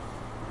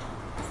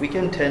We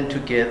can turn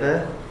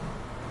together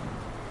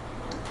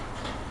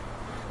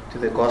to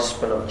the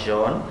Gospel of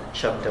John,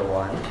 chapter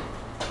 1.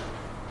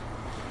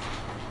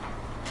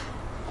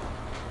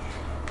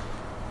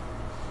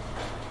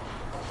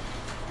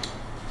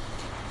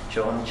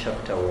 John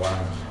chapter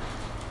 1.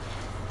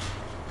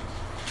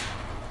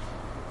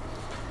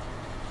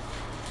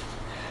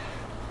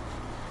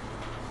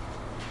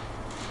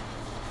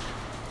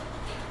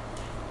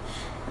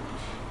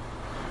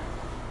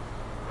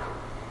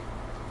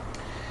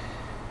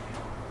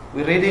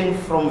 We're reading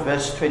from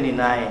verse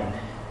 29.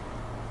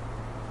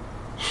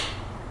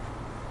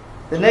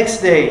 The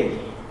next day,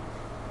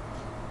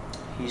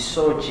 he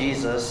saw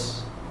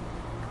Jesus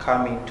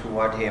coming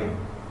toward him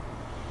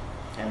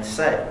and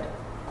said,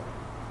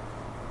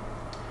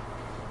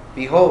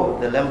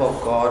 "Behold, the Lamb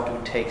of God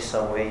who takes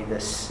away the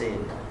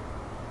sin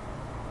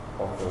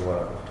of the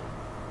world.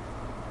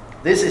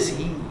 This is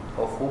he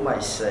of whom I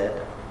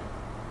said,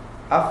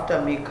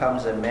 after me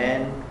comes a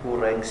man who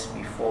ranks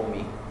before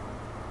me,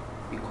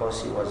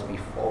 because he was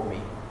before me.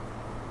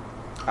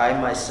 I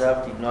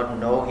myself did not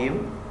know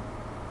him,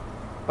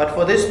 but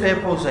for this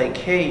purpose I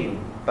came,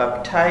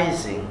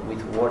 baptizing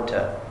with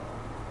water,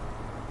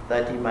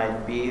 that he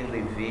might be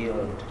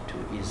revealed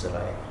to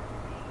Israel."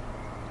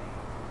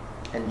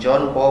 And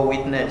John bore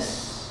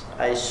witness,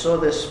 "I saw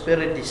the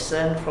Spirit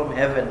descend from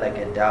heaven like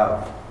a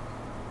dove,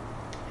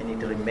 and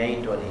it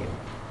remained on him.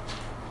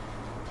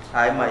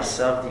 I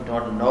myself did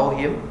not know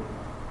him,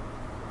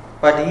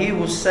 but he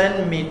who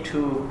sent me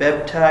to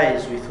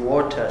baptize with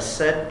water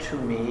said to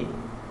me,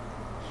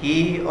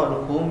 'He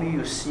on whom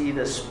you see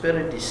the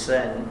Spirit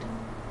descend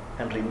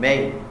and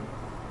remain,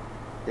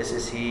 this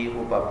is he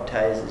who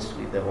baptizes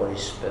with the Holy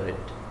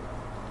Spirit.'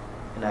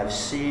 And I've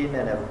seen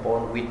and have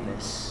borne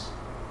witness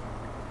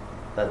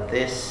that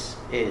this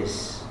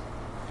is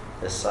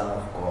the Son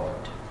of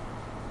God."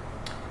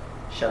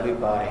 Shall we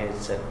bow our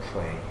heads and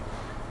pray?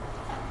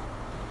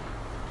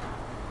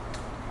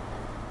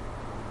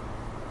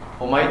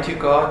 Almighty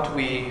God,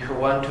 we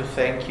want to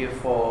thank you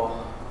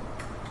for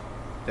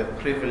the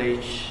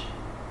privilege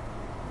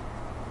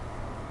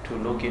to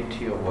look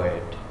into your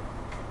word.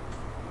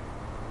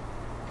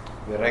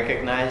 We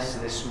recognize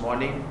this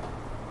morning,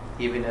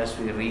 even as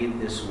we read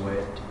this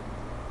word,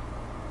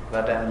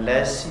 that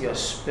unless your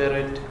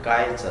Spirit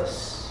guides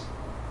us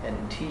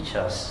and teaches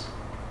us,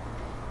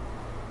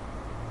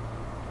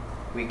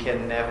 we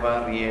can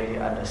never really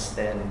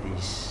understand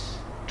these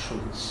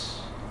truths.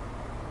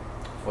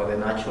 For the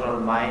natural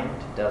mind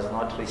does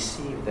not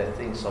receive the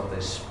things of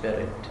the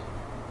Spirit.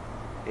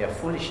 They are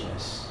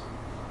foolishness.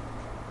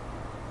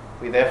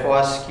 We therefore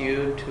ask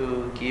you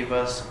to give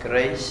us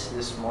grace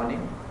this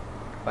morning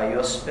by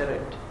your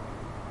Spirit.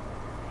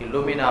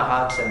 Illumine our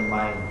hearts and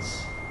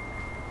minds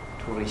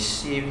to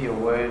receive your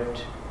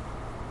word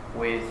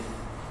with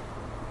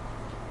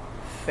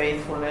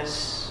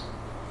faithfulness,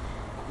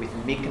 with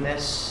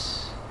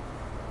meekness,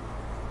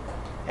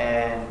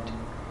 and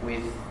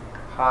with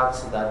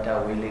hearts that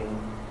are willing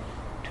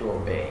to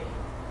obey.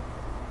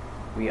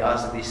 We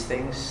ask these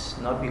things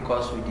not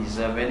because we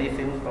deserve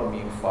anything from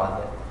you,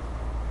 Father,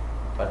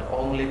 but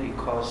only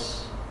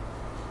because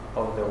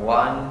of the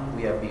one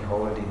we are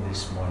beholding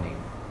this morning,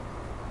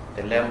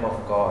 the Lamb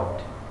of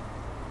God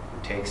who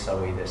takes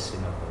away the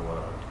sin of the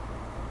world.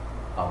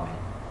 Amen.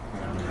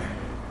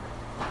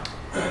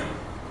 Amen.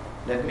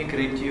 Let me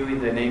greet you in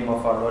the name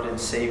of our Lord and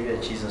Savior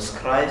Jesus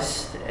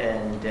Christ,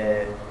 and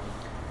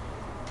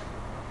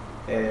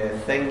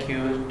thank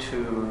you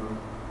to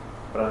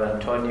Brother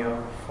Antonio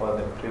for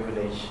the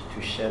privilege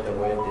to share the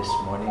word this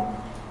morning,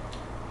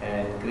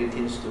 and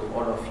greetings to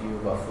all of you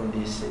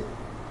Bafundisi,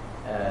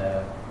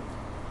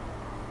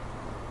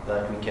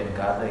 that we can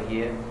gather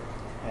here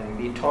and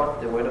be taught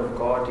the word of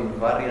God in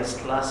various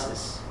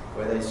classes,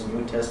 whether it's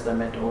New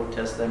Testament, Old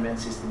Testament,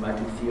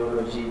 systematic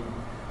theology,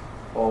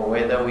 or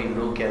whether we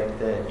look at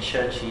the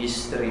church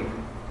history,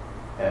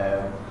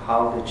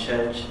 how the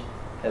church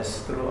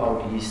has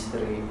throughout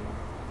history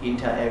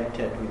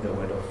interacted with the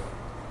word of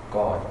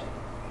God.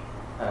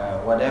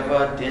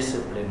 Whatever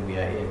discipline we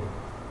are in,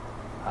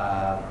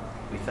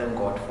 we thank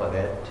God for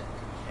that.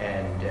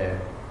 And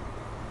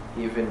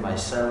even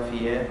myself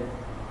here,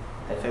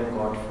 I thank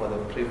God for the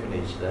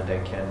privilege that I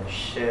can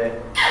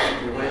share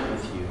the word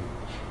with you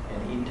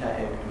and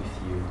interact with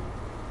you.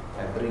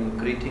 I bring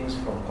greetings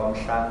from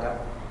Komhlanga,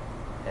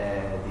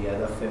 the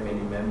other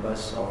family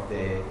members of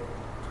the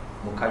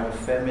Mukanyo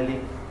family,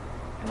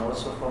 and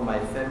also from my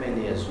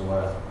family as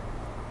well.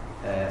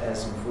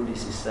 As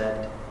Mfundisi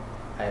said,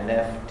 I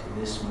left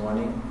this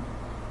morning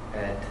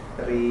at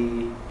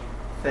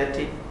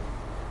 3:30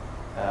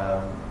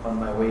 on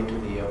my way to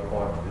the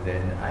airport.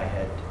 Then I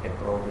had a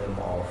problem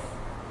of,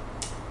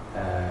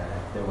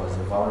 there was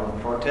a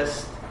violent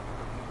protest,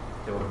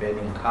 they were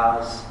burning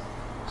cars,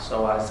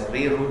 so I was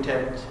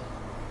rerouted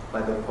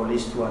by the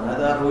police to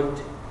another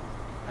route.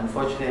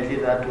 Unfortunately,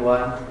 that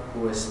one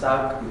we were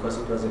stuck because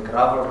it was a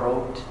gravel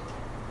road,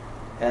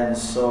 and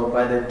so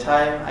by the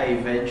time I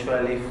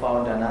eventually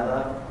found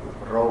another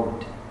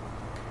road,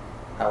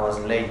 I was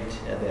late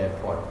at the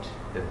airport.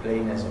 The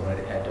plane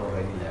had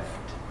already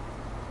left.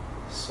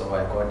 So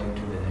I got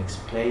into the next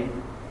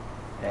plane,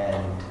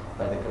 and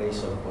by the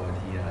grace of God,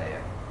 here I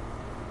am.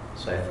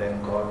 So I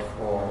thank God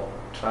for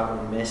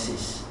travel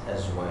mercies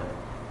as well.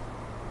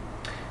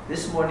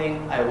 This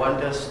morning, I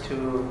want us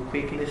to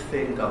quickly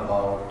think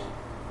about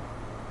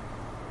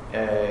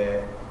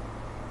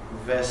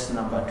verse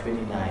number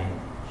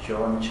 29,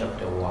 John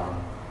chapter 1.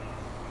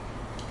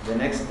 The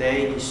next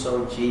day he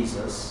saw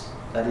Jesus,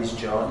 that is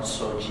John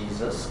saw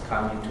Jesus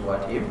coming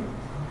toward him,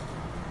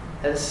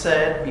 and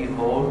said,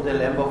 "Behold the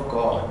Lamb of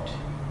God,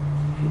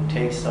 who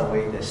takes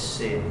away the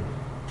sin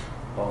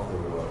of the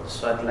world."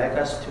 So I'd like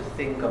us to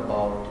think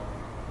about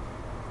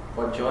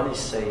what John is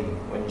saying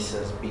when he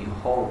says,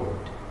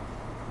 "Behold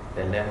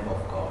the Lamb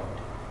of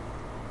God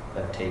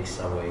that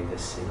takes away the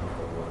sin of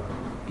the world."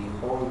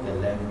 Behold the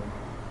Lamb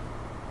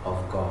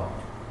of God.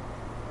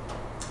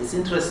 It's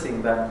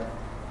interesting that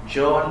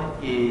John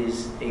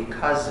is a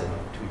cousin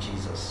to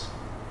Jesus.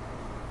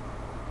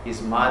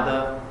 His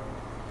mother,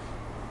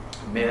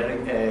 Mary,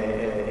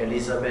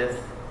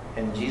 Elizabeth,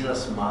 and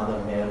Jesus' mother,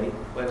 Mary,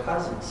 were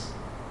cousins.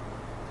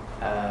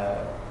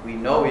 We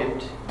know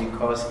it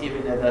because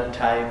even at that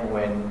time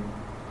when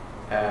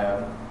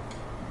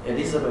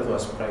Elizabeth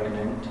was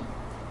pregnant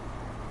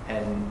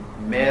and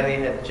Mary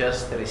had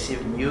just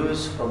received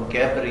news from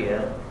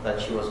Gabriel that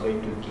she was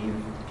going to give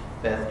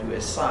birth to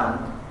a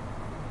son,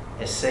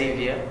 a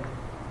savior,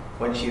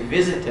 when she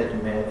visited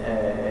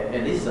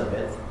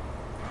Elizabeth,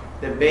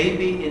 the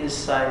baby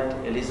inside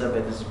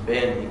Elizabeth's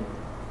belly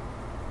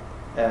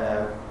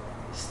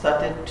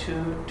started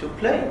to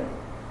play.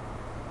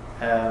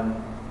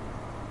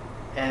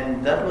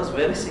 And that was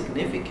very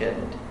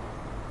significant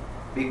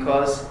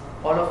because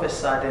all of a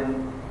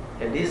sudden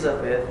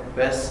Elizabeth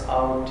bursts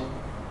out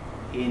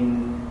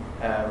in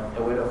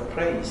a word of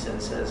praise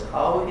and says,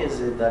 "How is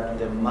it that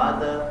the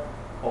mother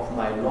of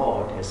my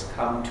Lord has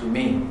come to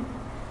me?"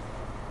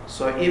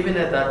 So even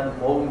at that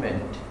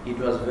moment, it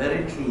was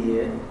very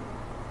clear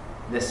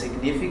the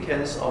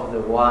significance of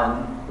the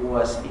one who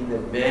was in the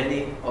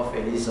belly of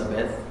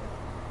Elizabeth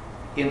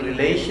in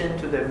relation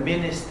to the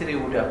ministry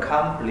would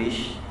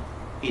accomplish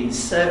in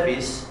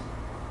service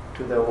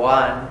to the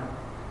one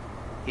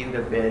in the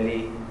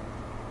belly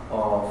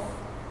of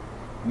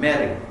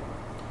Mary,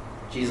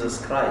 Jesus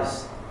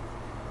Christ.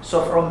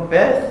 So from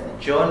birth,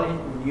 John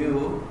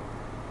knew,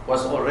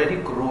 was already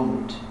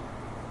groomed.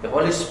 The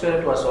Holy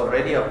Spirit was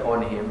already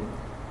upon him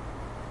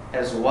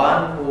as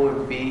one who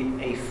would be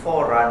a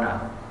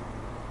forerunner,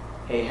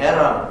 a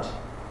herald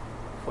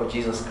for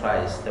Jesus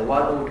Christ, the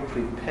one who would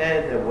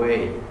prepare the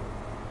way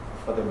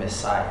for the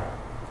Messiah.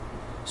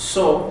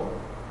 So,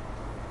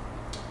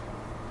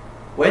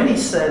 when he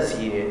says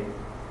here,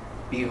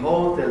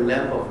 "Behold the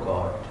Lamb of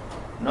God,"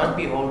 not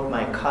 "behold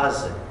my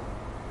cousin,"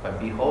 but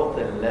 "behold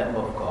the Lamb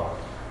of God,"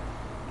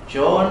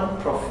 John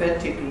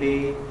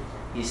prophetically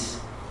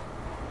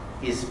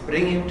is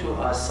bringing to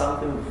us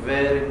something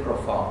very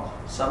profound,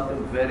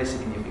 something very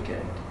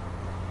significant.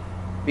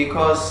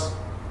 Because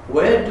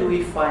where do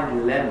we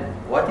find lamb?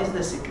 What is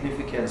the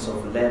significance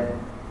of lamb?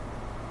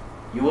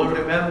 You will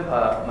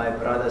remember, my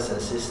brothers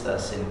and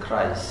sisters in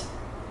Christ,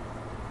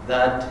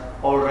 that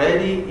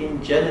already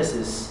in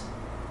Genesis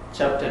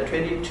chapter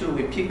 22,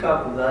 we pick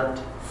up that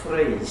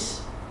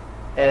phrase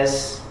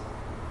as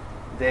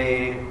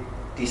the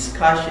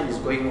discussion is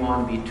going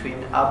on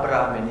between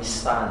Abraham and his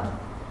son,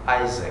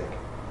 Isaac.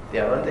 They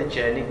are on the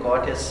journey.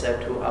 God has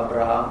said to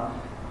Abraham,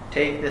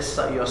 "Take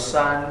your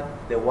son,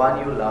 the one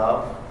you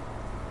love,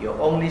 your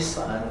only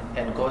son,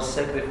 and go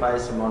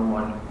sacrifice him on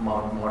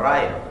Mount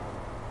Moriah."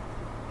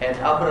 And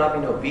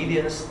Abraham, in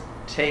obedience,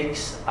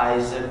 takes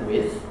Isaac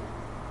with,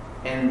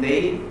 and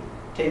they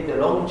take the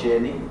long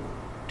journey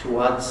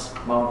towards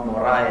Mount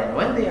Moriah. And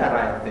when they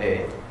arrive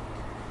there,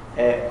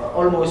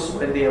 almost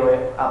when they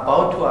were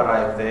about to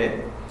arrive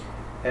there,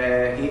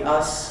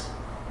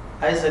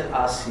 Isaac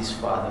asks his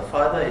father,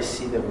 "Father, I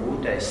see the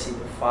wood, I see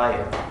the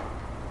fire,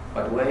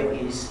 but where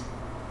is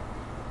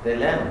the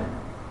lamb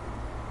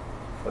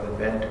for the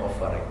burnt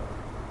offering?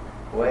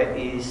 Where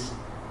is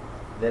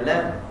the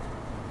lamb?"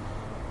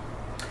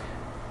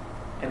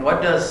 And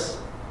what does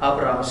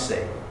Abraham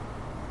say?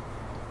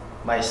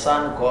 "My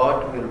son,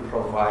 God will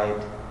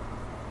provide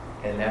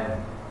a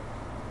lamb.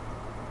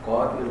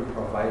 God will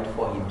provide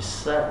for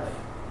himself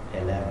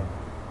a lamb."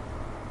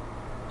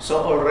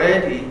 So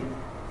already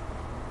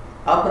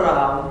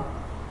Abraham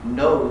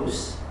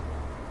knows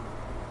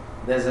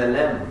there's a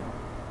lamb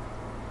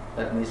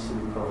that needs to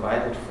be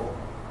provided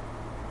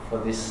for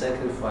this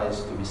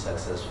sacrifice to be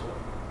successful.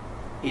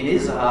 In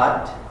his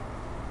heart,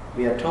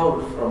 we are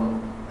told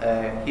from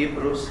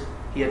Hebrews,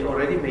 he had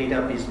already made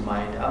up his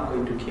mind, "I'm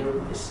going to kill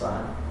my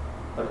son,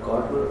 but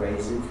God will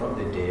raise him from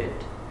the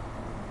dead."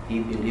 He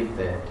believed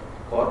that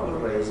God will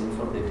raise him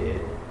from the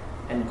dead,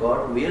 and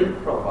God will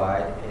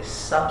provide a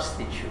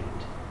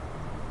substitute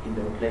in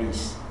the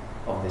place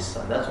of the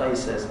son. That's why he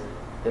says,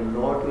 "The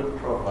Lord will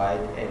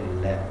provide a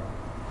lamb."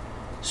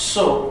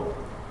 So,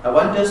 I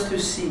want us to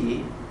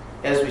see,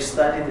 as we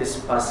study this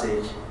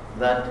passage,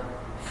 that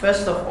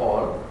first of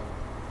all,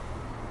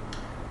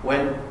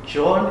 when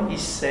John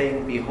is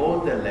saying,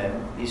 behold the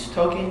Lamb, he's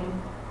talking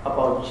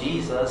about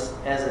Jesus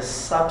as a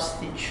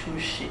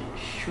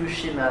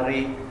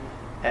substitutionary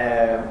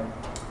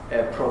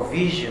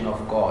provision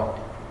of God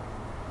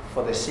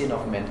for the sin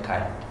of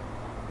mankind,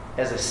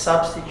 as a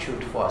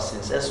substitute for our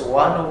sins, as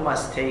one who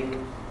must take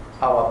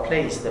our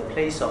place, the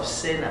place of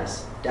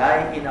sinners,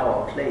 die in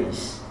our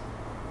place.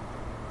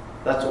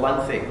 That's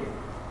one thing.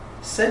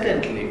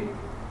 Secondly,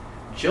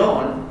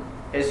 John,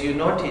 as you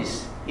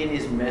notice in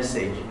his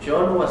message,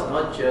 John was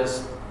not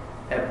just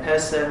a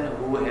person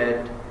who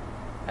had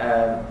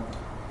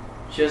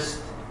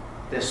just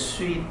the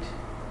sweet,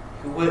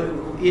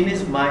 who in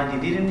his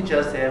mind, he didn't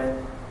just have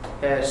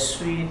a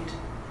sweet,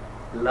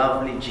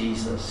 lovely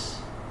Jesus.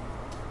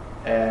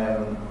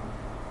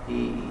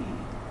 He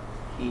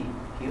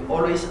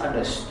always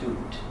understood.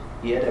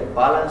 He had a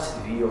balanced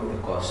view of the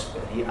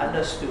gospel. He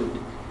understood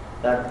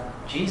that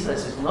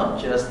Jesus is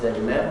not just the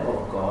Lamb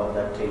of God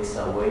that takes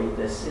away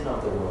the sin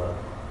of the world,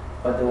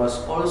 but there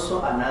was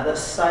also another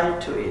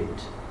side to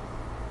it,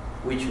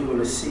 which we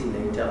will see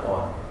later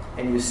on.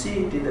 And you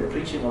see it in the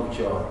preaching of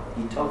John.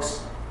 He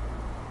talks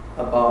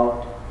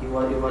about, he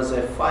was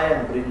a fire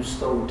and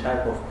brimstone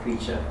type of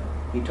preacher.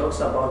 He talks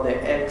about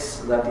the axe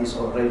that is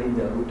already in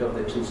the root of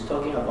the tree. He's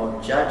talking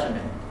about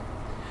judgment.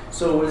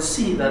 So we'll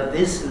see that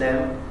this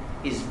Lamb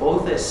is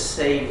both a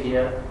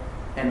savior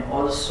and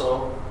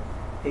also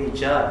a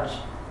judge.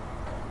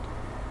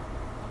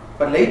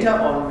 But later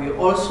on, we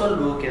also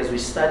look, as we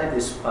study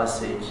this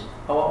passage,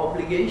 our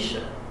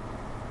obligation,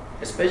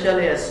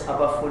 especially as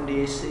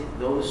Abafundisi,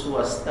 those who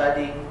are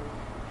studying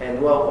and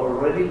who are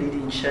already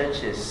leading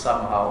churches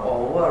somehow,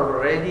 or who are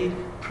already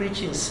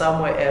preaching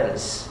somewhere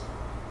else,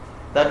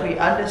 that we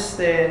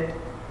understand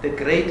the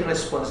great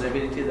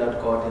responsibility that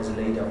God has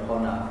laid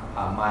upon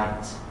our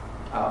minds,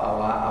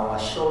 our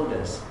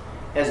shoulders,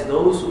 as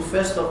those who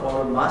first of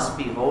all must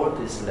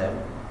behold this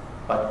Lamb,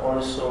 but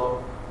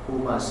also who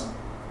must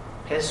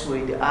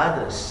persuade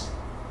others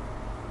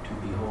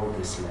to behold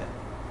this Lamb.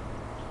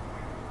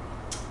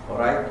 All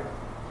right?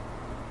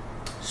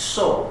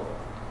 So,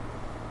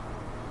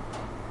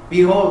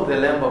 behold the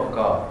Lamb of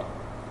God.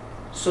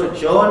 So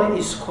John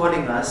is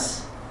calling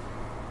us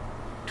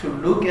to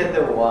look at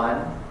the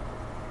one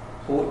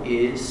who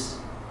is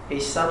a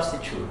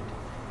substitute.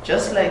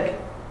 Just like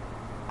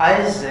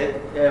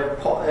Isaac,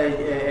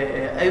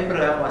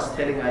 Abraham was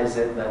telling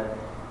Isaac that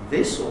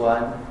this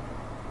one,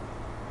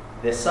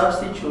 the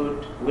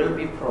substitute, will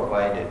be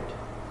provided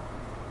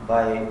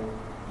by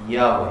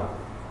Yahweh.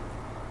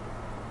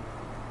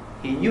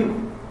 He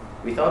knew,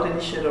 without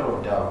any shadow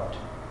of doubt,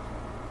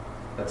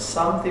 that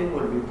something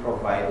will be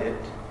provided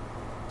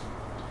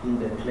in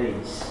the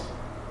place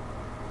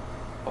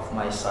of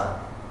my son.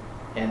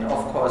 And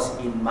of course,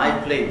 in my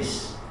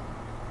place,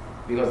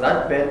 because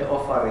that burnt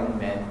offering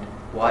meant,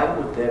 why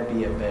would there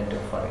be a burnt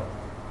offering?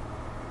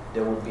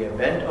 There would be a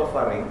burnt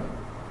offering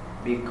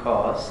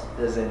because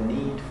there's a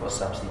need for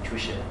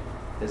substitution.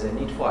 There's a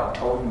need for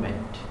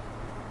atonement.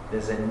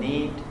 There's a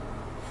need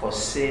for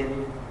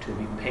sin to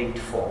be paid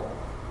for.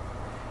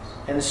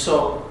 And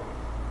so,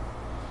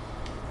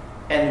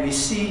 and we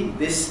see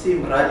this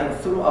theme running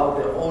throughout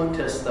the Old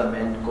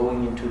Testament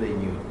going into the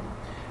New.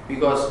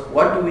 Because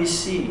what do we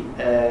see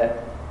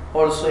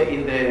also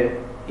in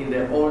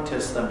the Old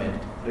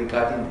Testament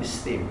regarding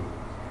this theme?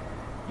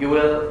 You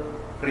will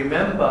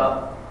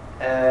remember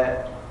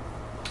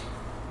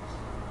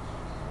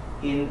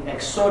in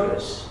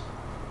Exodus,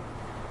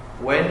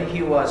 when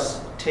he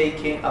was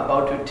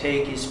about to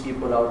take his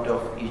people out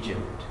of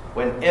Egypt,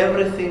 when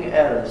everything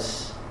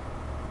else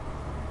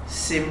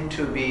seemed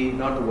to be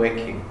not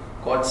working,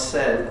 God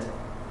said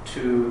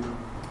to,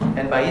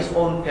 and by his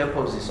own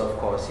purposes, of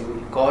course,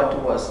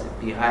 God was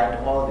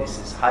behind all this,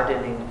 is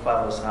hardening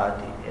Pharaoh's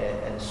heart,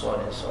 and so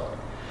on and so on.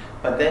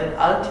 But then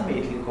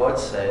ultimately God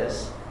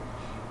says,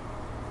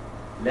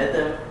 let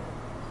them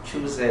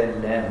choose a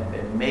lamb,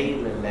 a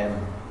male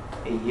lamb,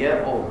 a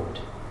year old,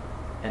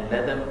 and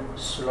let them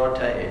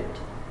slaughter it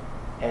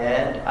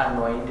and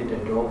anoint the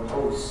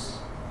doorposts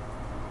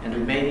and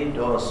remain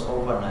indoors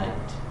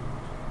overnight.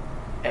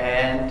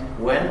 And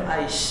when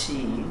I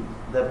see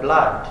the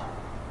blood,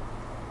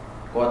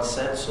 God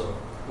said so,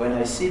 when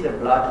I see the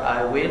blood,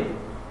 I will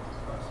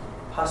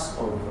pass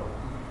over.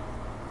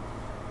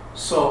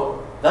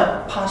 So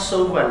that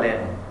Passover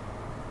lamb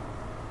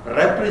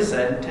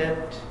represented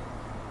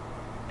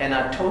an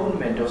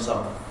atonement of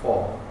some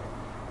form,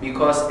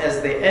 because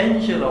as the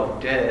angel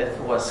of death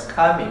was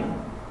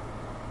coming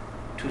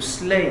to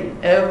slay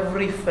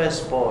every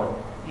firstborn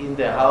in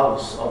the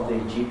house of the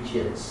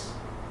Egyptians,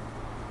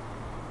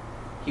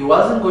 he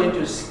wasn't going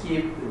to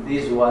skip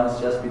these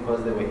ones just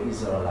because they were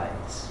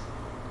Israelites.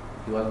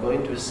 He was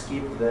going to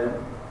skip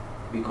them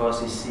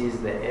because he sees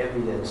the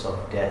evidence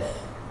of death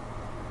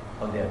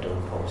on their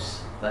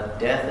doorposts, that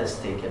death has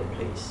taken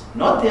place.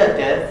 Not their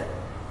death,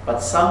 but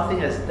something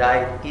has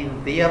died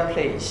in their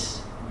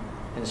place.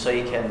 And so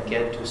he can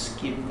get to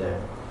skip them.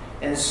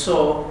 And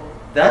so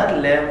that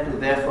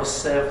lamb therefore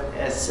served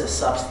as a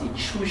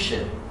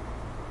substitution,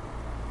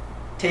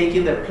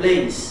 taking the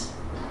place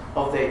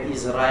of the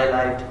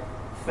Israelite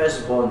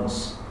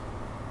firstborns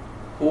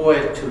who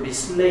were to be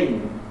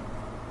slain.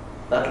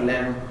 That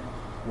lamb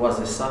was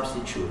a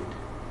substitute.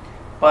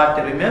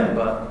 But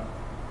remember,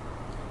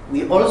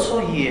 we also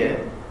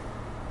hear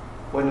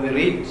when we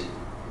read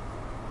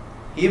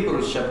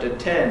Hebrews chapter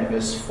 10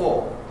 verse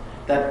 4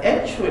 that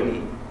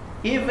actually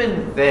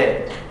even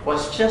that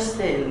was just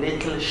a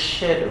little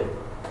shadow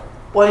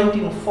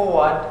pointing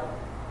forward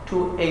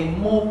to a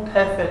more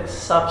perfect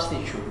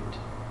substitute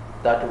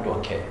that would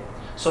occur.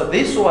 So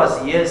this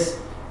was, yes,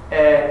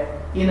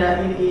 in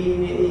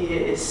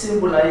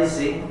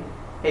symbolizing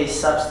a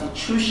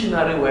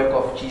substitutionary work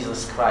of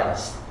Jesus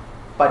Christ,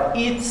 but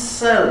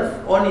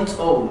itself on its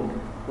own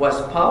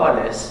was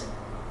powerless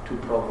to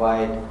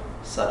provide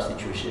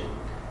substitution.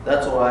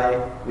 That's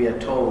why we are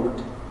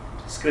told,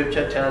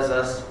 Scripture tells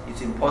us,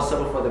 it's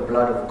impossible for the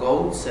blood of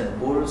goats and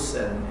bulls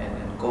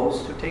and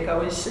goats to take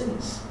away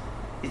sins.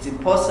 It's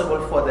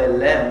impossible for the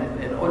lamb,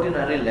 an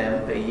ordinary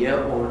lamb, a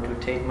year old, to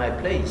take my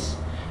place.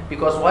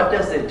 Because what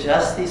does the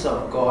justice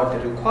of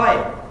God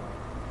require?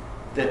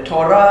 The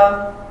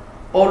Torah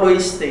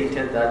always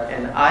stated that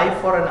an eye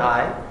for an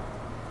eye,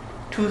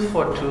 tooth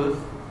for tooth,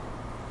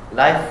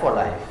 life for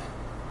life,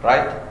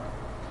 right?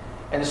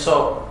 And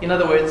so, in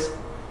other words,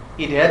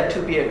 it had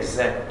to be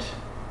exact.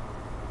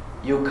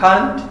 You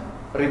can't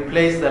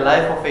replace the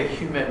life of a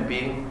human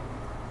being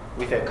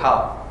with a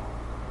cow.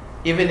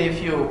 Even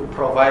if you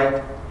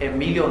provide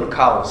 1,000,000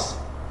 cows,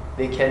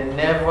 they can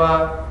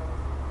never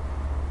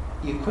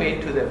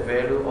equate to the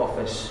value of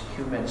a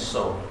human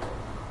soul,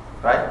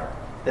 right?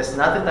 There's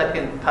nothing that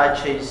can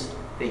purchase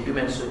the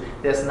human soul.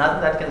 There's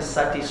nothing that can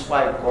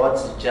satisfy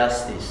God's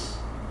justice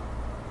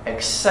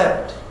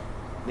except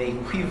the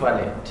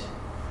equivalent.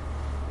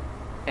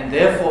 And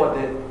therefore,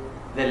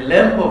 the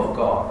Lamb of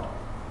God,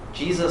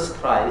 Jesus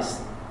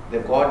Christ, the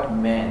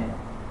God-man,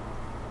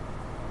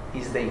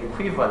 is the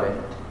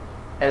equivalent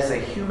as a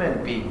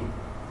human being,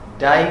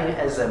 dying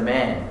as a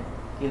man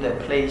in the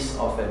place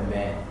of a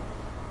man,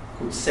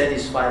 could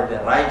satisfy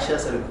the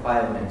righteous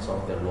requirements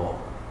of the law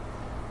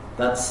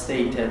that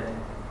stated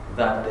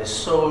that the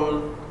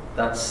soul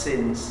that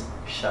sins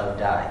shall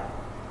die.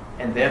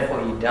 And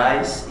therefore he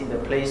dies in the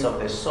place of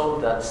the soul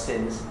that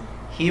sins,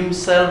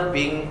 himself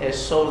being a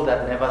soul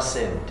that never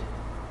sinned,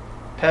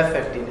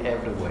 perfect in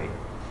every way.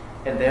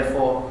 And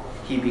therefore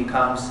he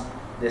becomes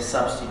the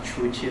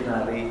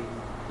substitutionary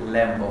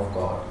Lamb of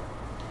God.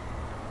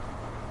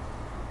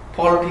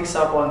 Paul picks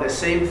up on the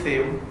same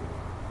theme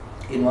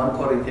in 1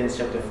 Corinthians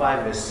chapter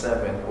 5 verse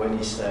 7 when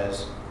he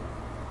says,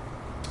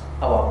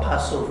 our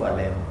Passover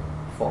lamb,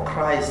 for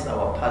Christ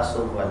our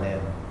Passover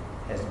lamb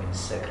has been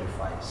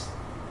sacrificed.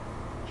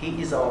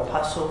 He is our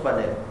Passover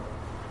lamb.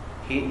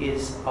 He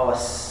is our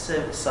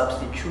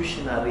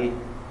substitutionary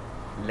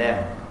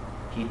lamb.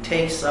 He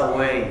takes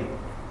away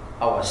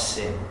our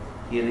sin.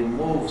 He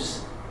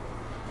removes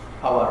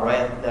our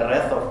wrath, the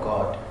wrath of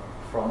God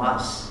from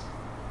us.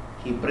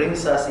 He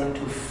brings us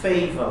into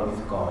favor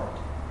with God,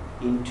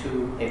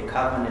 into a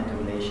covenant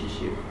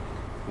relationship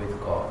with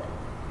God.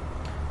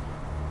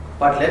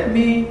 But let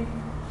me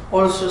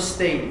also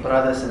state,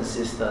 brothers and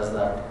sisters,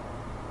 that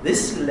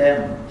this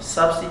lamb,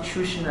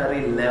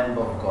 substitutionary Lamb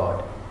of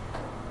God,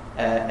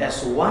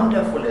 as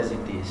wonderful as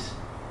it is,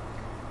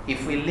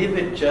 if we leave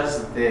it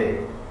just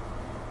there,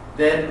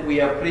 then we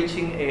are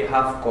preaching a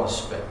half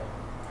gospel.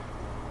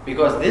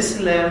 Because this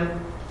lamb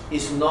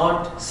is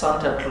not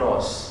Santa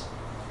Claus.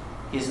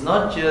 He's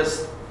not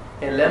just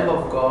a Lamb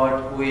of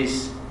God who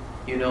is,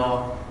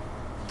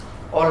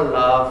 all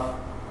love,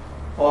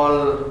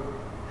 all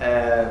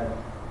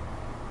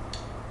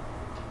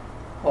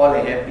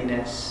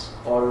happiness,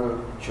 all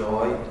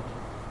joy.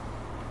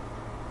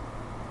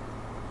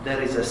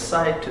 There is a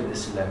side to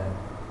this lamb.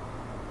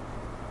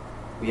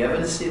 We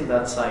haven't seen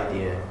that side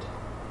yet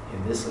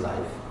in this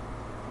life,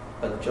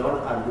 but John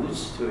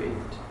alludes to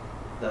it,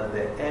 that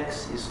the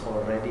axe is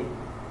already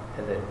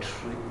at the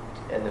tree,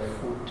 at the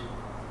foot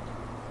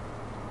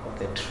of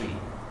the tree.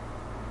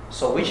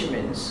 So which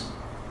means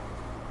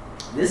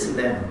this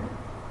lamb,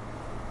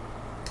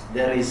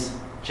 there is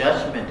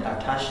judgment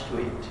attached to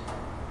it.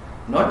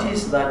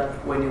 Notice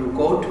that when you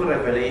go to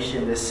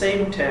Revelation, the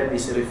same term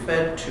is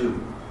referred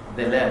to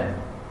the lamb.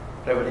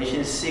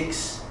 Revelation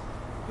 6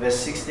 verse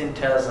 16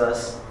 tells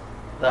us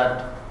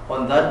that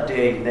on that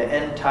day, the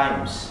end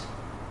times,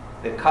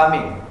 the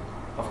coming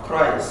of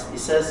Christ, it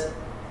says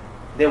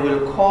they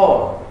will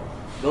call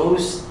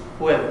those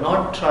who have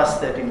not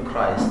trusted in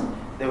Christ,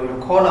 they will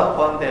call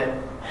upon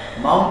the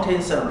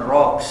mountains and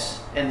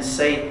rocks and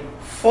say,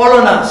 fall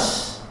on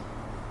us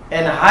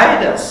and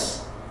hide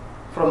us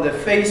from the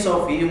face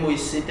of him who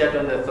is seated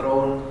on the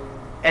throne,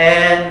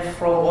 and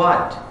from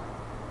what?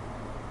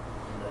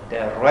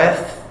 The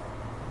wrath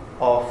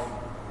of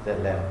the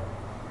Lamb.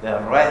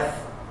 The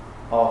wrath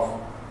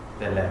of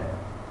the Lamb.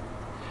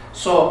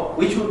 So,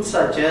 which would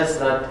suggest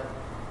that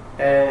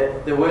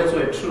the words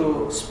were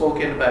true,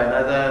 spoken by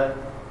another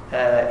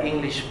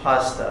English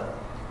pastor,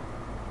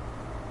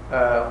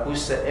 who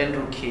said,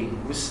 Andrew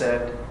King, who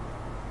said,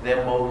 the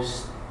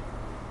most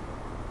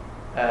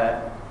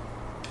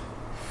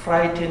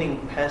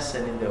frightening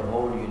person in the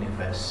whole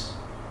universe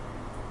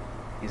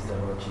is the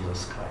Lord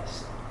Jesus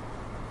Christ.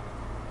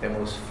 The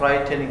most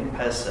frightening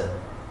person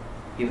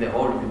in the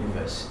whole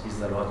universe is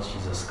the Lord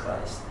Jesus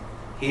Christ.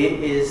 He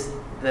is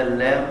the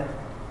Lamb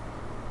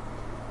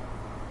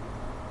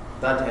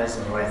that has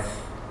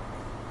wrath.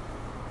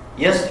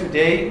 Yes,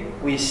 today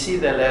we see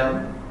the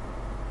Lamb,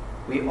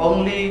 we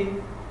only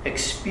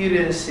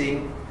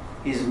experiencing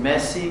His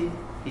mercy,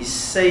 His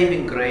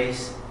saving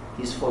grace,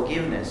 His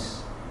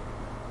forgiveness.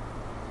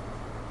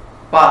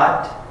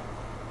 But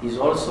He's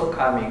also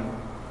coming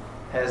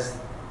as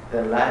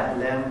the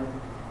Lamb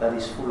that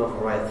is full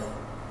of wrath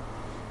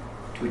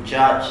to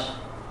judge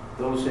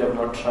those who have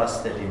not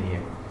trusted in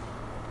Him.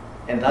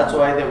 And that's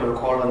why they will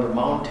call on the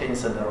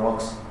mountains and the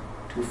rocks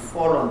to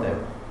fall on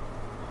them.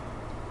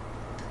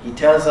 He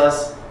tells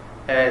us,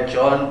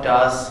 John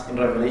does in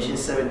Revelation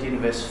 17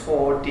 verse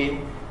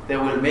 14, they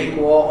will make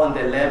war on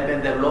the Lamb,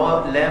 and the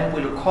Lamb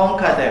will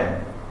conquer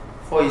them,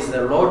 for He is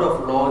the Lord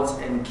of lords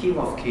and King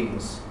of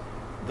kings.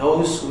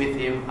 Those with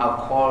Him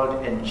are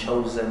called and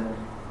chosen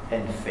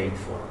and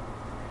faithful.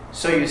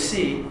 So you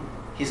see,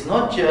 He's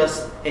not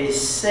just a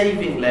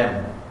saving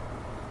Lamb,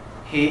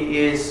 He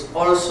is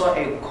also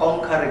a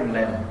conquering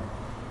Lamb,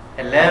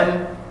 a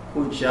Lamb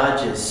who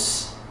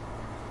judges.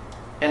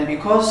 And the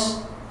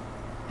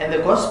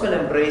gospel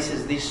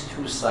embraces these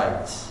two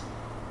sides.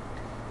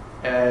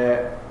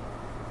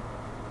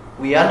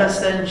 We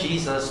understand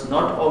Jesus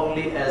not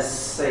only as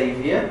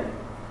Savior,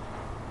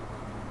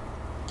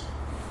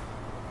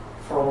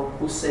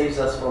 who saves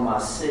us from our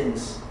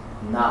sins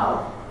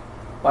now,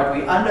 but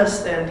we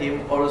understand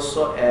Him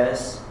also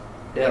as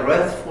the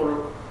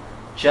wrathful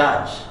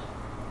judge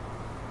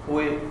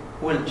who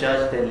will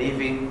judge the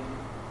living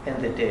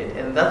and the dead.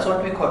 And that's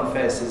what we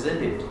confess,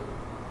 isn't it?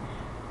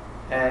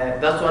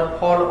 That's what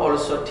Paul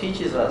also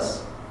teaches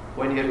us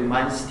when he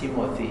reminds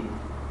Timothy,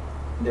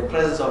 in the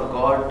presence of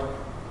God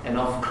and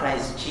of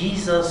Christ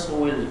Jesus, who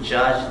will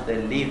judge the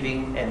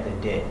living and the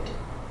dead.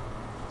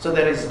 So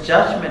there is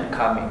judgment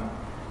coming.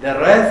 The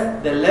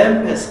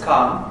Lamb has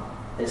come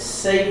as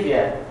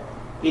Savior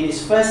in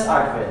His first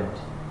advent,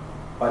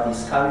 but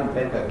He's coming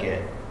back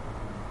again.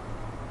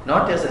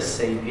 Not as a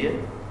Savior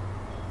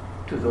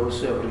to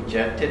those who have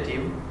rejected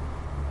Him,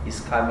 He's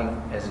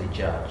coming as a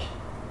judge.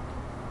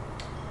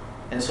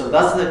 And so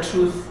that's the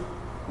truth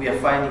we are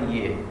finding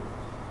here.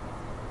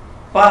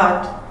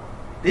 But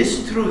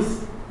this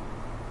truth,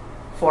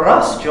 for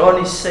us,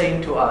 John is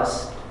saying to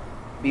us,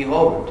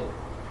 behold,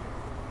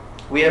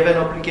 we have an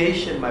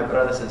obligation, my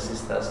brothers and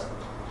sisters,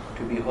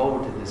 to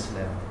behold this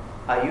Lamb.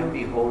 Are you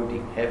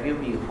beholding? Have you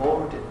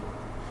beholden?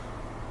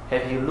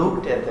 Have you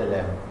looked at the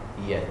Lamb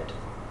yet?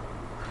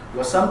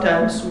 Because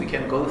sometimes we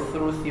can go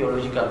through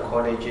theological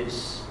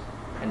colleges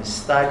and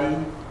study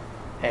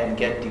and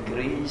get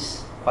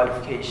degrees,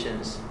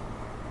 qualifications,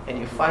 and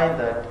you find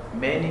that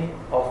many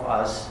of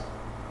us,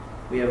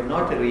 we have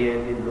not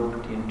really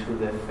looked into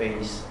the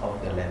face of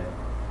the Lamb,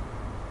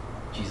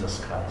 Jesus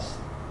Christ.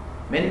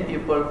 Many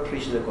people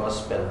preach the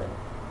gospel,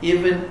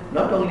 even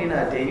not only in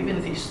our day,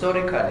 even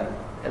historically.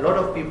 A lot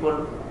of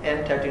people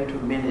entered into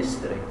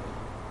ministry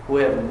who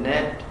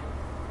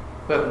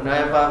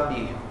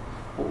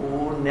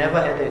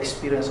never had the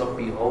experience of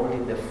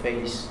beholding the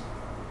face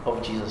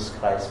of Jesus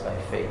Christ by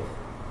faith.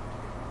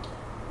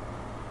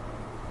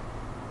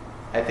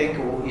 I think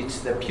it's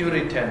the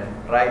Puritan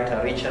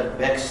writer Richard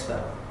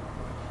Baxter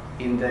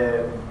in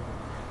the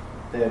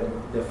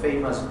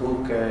famous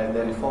book,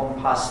 The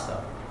Reformed Pastor.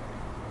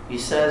 He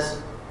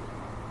says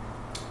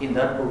in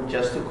that book,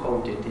 just to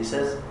quote it, he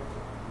says,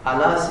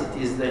 alas,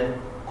 it is the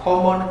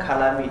common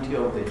calamity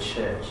of the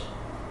church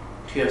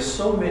to have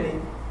so many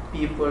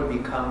people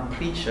become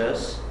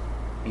preachers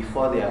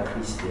before they are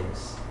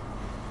Christians,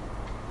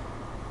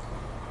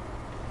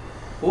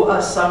 who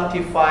are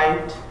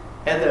sanctified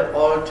at the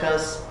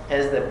altars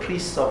as the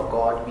priests of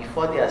God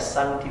before they are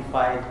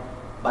sanctified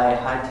by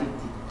hearty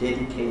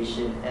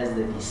dedication as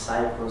the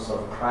disciples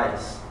of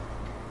Christ,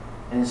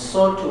 and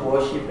sought to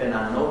worship an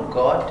unknown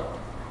God,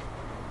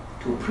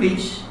 to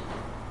preach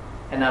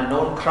an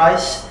unknown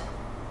Christ,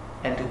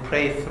 and to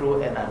pray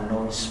through an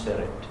unknown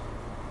Spirit,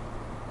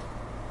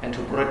 and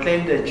to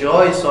proclaim the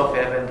joys of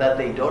heaven that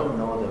they don't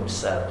know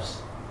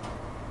themselves.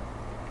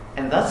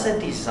 And that's a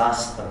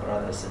disaster,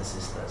 brothers and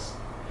sisters,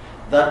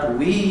 that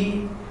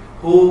we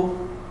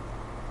who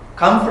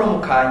come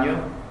from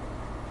Kanyo,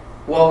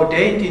 who are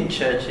ordained in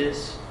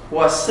churches, who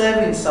are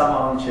serving some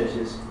of our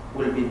churches,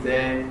 will be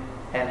there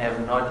and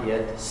have not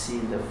yet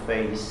seen the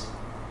face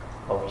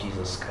of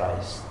Jesus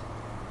Christ.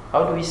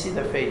 How do we see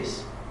the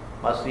face?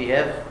 Must we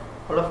have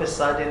all of a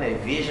sudden a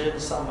vision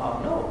somehow?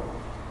 No.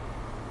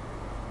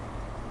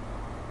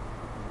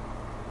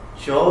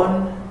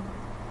 John,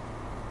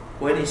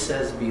 when he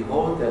says,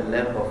 behold the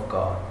Lamb of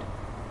God,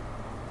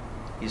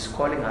 he's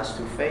calling us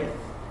to faith.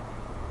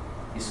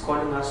 He's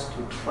calling us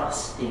to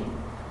trust in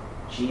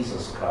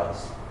Jesus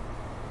Christ.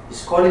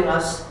 He's calling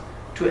us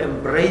to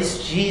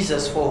embrace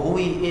Jesus for who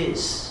He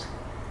is.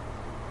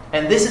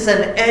 And this is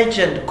an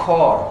urgent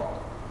call.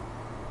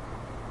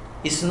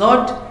 It's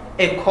not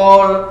a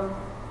call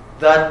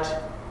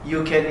that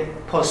you can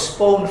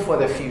postpone for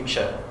the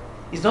future.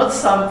 It's not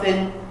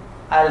something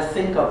I'll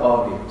think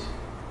about it.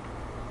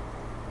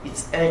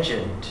 It's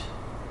urgent,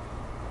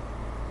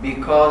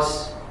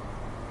 because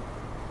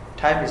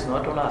time is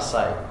not on our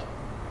side.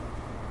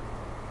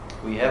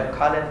 We have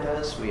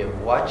calendars, we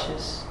have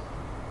watches,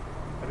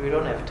 but we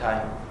don't have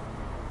time.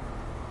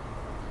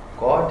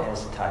 God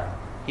has time.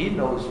 He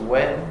knows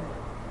when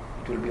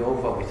it will be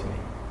over with me.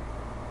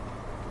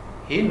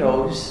 He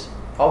knows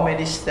how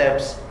many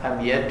steps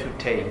I'm yet to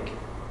take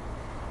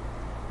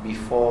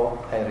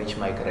before I reach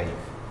my grave.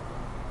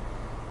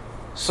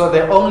 So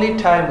the only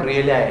time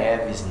really I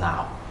have is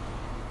now.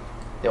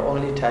 The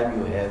only time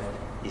you have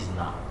is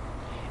now.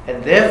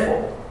 And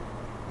therefore,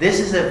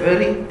 this is a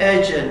very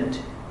urgent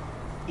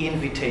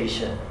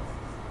invitation.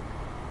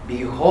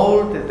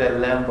 Behold the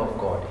Lamb of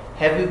God.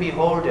 Have you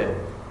beholden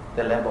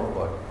the Lamb of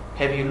God?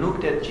 Have you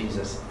looked at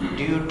Jesus?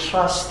 Do you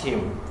trust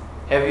Him?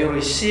 Have you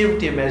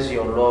received Him as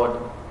your Lord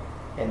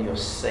and your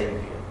Savior?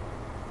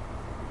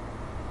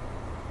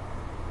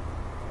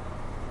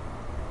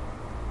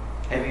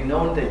 Have you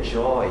known the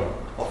joy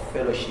of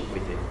fellowship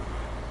with Him?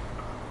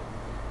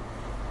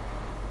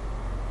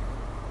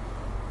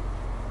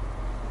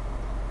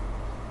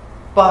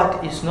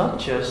 But it's not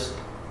just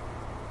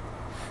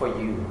for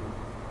you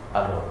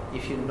alone.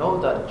 If you know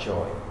that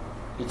joy,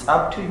 it's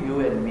up to you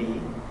and me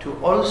to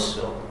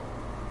also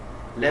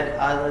let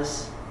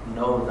others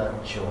know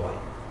that joy.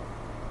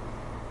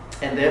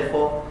 And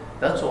therefore,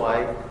 that's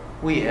why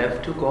we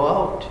have to go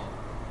out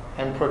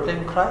and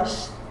proclaim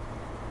Christ.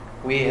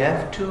 We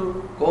have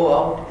to go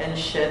out and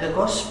share the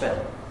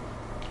gospel.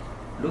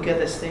 Look at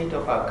the state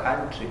of our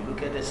country.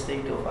 Look at the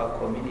state of our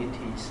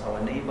communities, our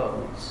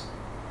neighborhoods.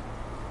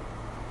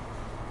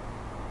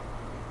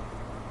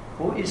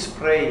 Who is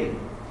praying?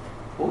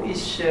 Who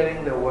is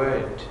sharing the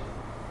word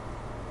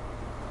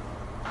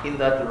in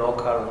that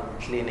local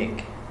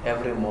clinic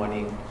every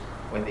morning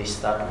when they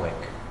start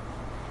work?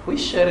 Who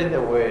is sharing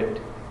the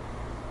word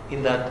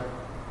in that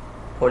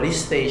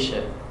police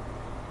station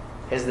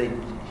as they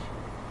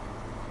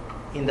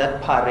in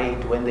that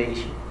parade when they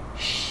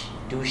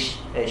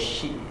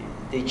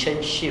they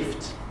change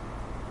shifts?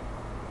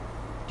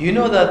 Do you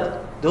know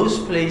that those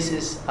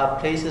places are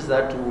places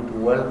that would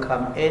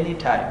welcome any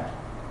time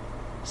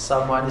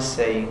someone is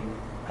saying,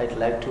 I'd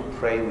like to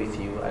pray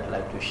with you, I'd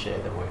like to share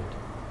the word?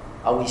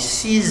 Are we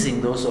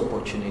seizing those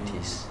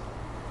opportunities?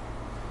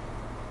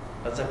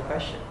 That's a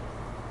question.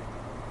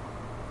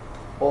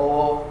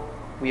 Or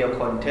we are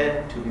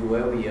content to be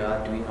where we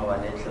are, doing our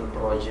little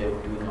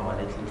project, doing our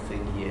little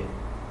thing here.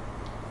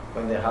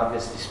 When the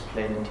harvest is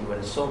plenty,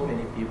 when so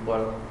many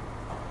people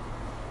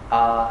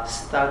are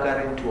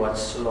staggering towards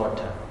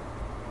slaughter,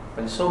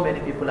 when so many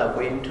people are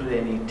going to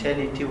an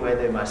eternity where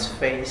they must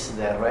face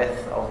the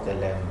wrath of the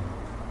Lamb,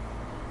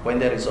 when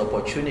there is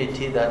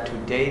opportunity that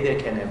today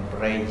they can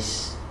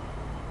embrace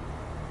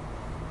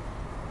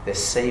the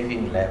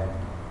saving Lamb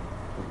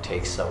who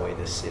takes away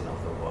the sin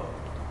of the world.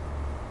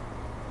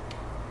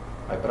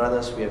 My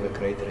brothers, we have a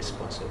great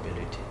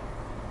responsibility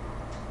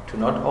to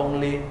not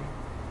only,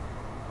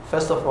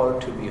 first of all,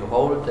 to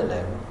behold the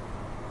Lamb,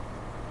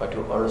 but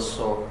to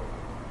also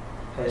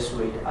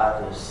persuade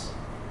others,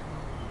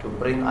 to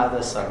bring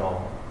others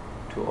along,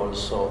 to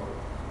also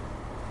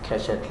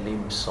catch a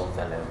glimpse of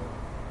the Lamb,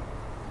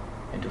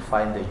 and to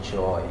find the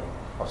joy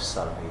of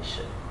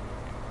salvation.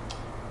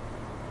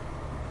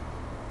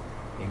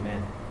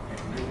 Amen.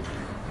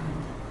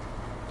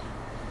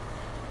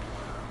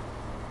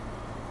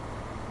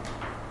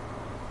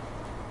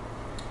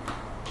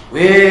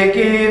 We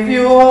give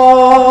you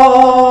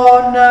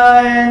honor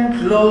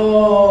and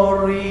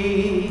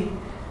glory.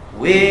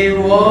 We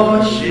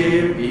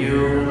worship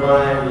you,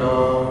 my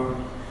Lord.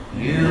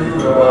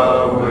 You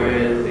are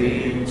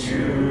worthy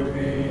to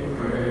be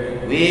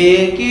praised.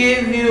 We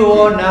give you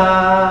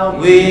honor.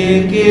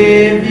 We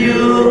give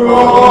you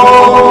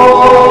honor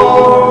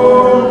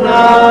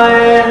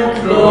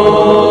and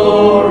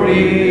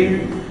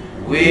glory.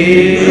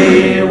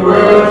 We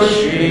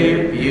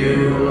worship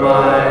you,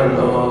 my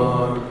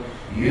Lord.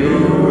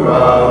 You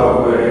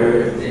are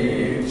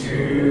worthy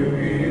to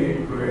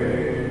be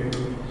praised.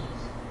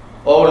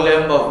 O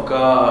Lamb of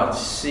God,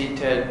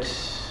 seated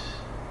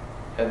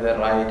at the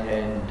right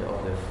hand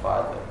of the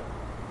Father,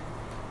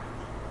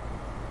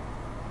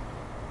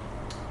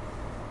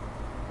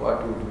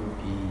 what would we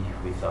be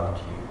without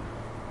you?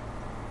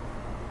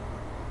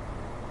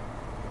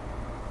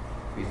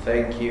 We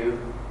thank you,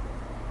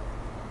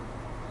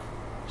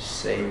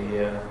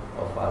 Savior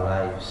of our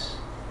lives.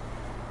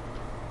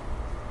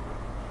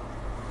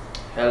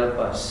 Help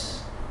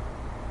us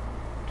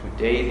to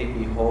daily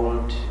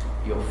behold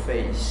your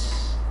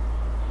face,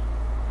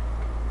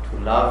 to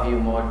love you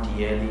more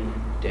dearly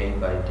day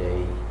by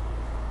day,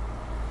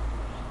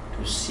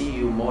 to see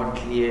you more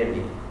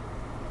clearly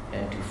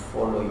and to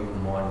follow you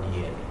more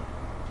nearly,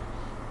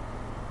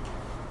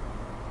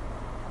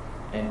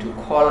 and to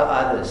call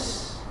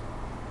others,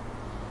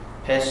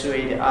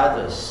 persuade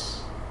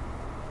others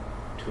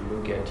to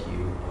look at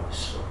you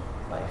also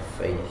by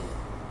faith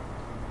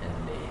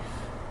and live.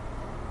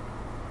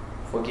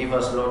 Forgive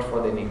us, Lord,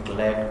 for the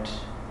neglect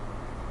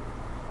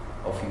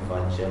of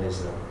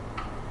evangelism,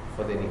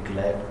 for the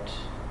neglect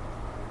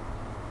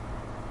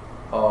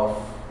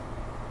of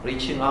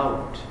reaching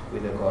out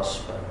with the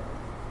gospel.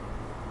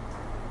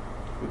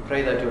 We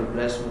pray that you'll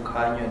bless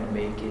Mukanyo and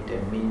make it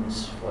a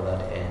means for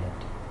that end.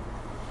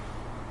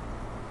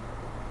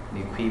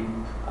 And equip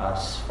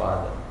us,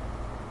 Father.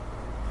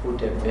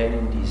 Put a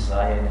burning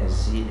desire and a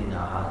zeal in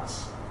our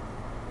hearts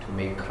to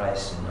make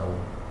Christ known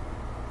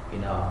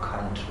in our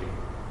country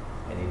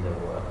and in the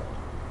world.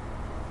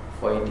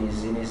 For it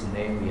is in his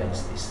name we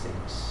ask these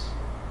things.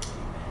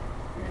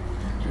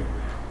 Amen.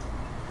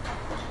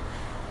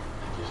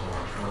 Thank you so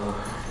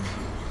much.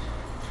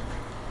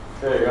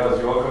 Okay, guys,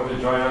 you're welcome to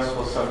join us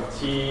for some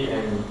tea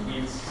and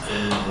eats.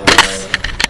 And